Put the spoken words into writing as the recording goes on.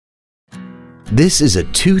This is a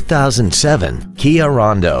 2007 Kia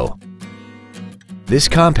Rondo. This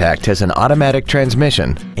compact has an automatic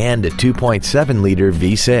transmission and a 2.7-liter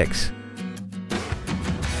V6.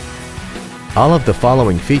 All of the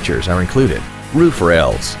following features are included: roof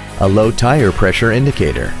rails, a low tire pressure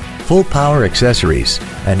indicator, full power accessories,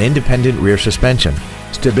 an independent rear suspension,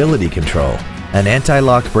 stability control, an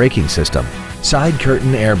anti-lock braking system, side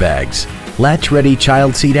curtain airbags, latch-ready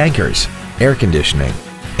child seat anchors, air conditioning,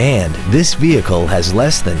 and this vehicle has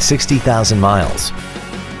less than 60,000 miles.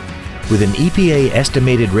 With an EPA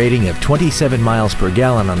estimated rating of 27 miles per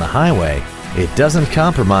gallon on the highway, it doesn't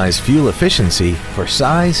compromise fuel efficiency for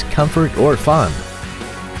size, comfort, or fun.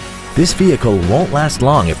 This vehicle won't last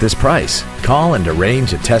long at this price. Call and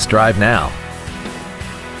arrange a test drive now.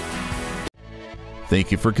 Thank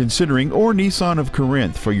you for considering Nissan of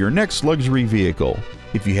Corinth for your next luxury vehicle.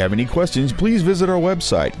 If you have any questions, please visit our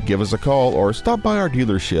website, give us a call, or stop by our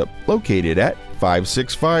dealership located at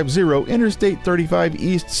 5650 Interstate 35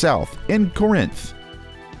 East South in Corinth.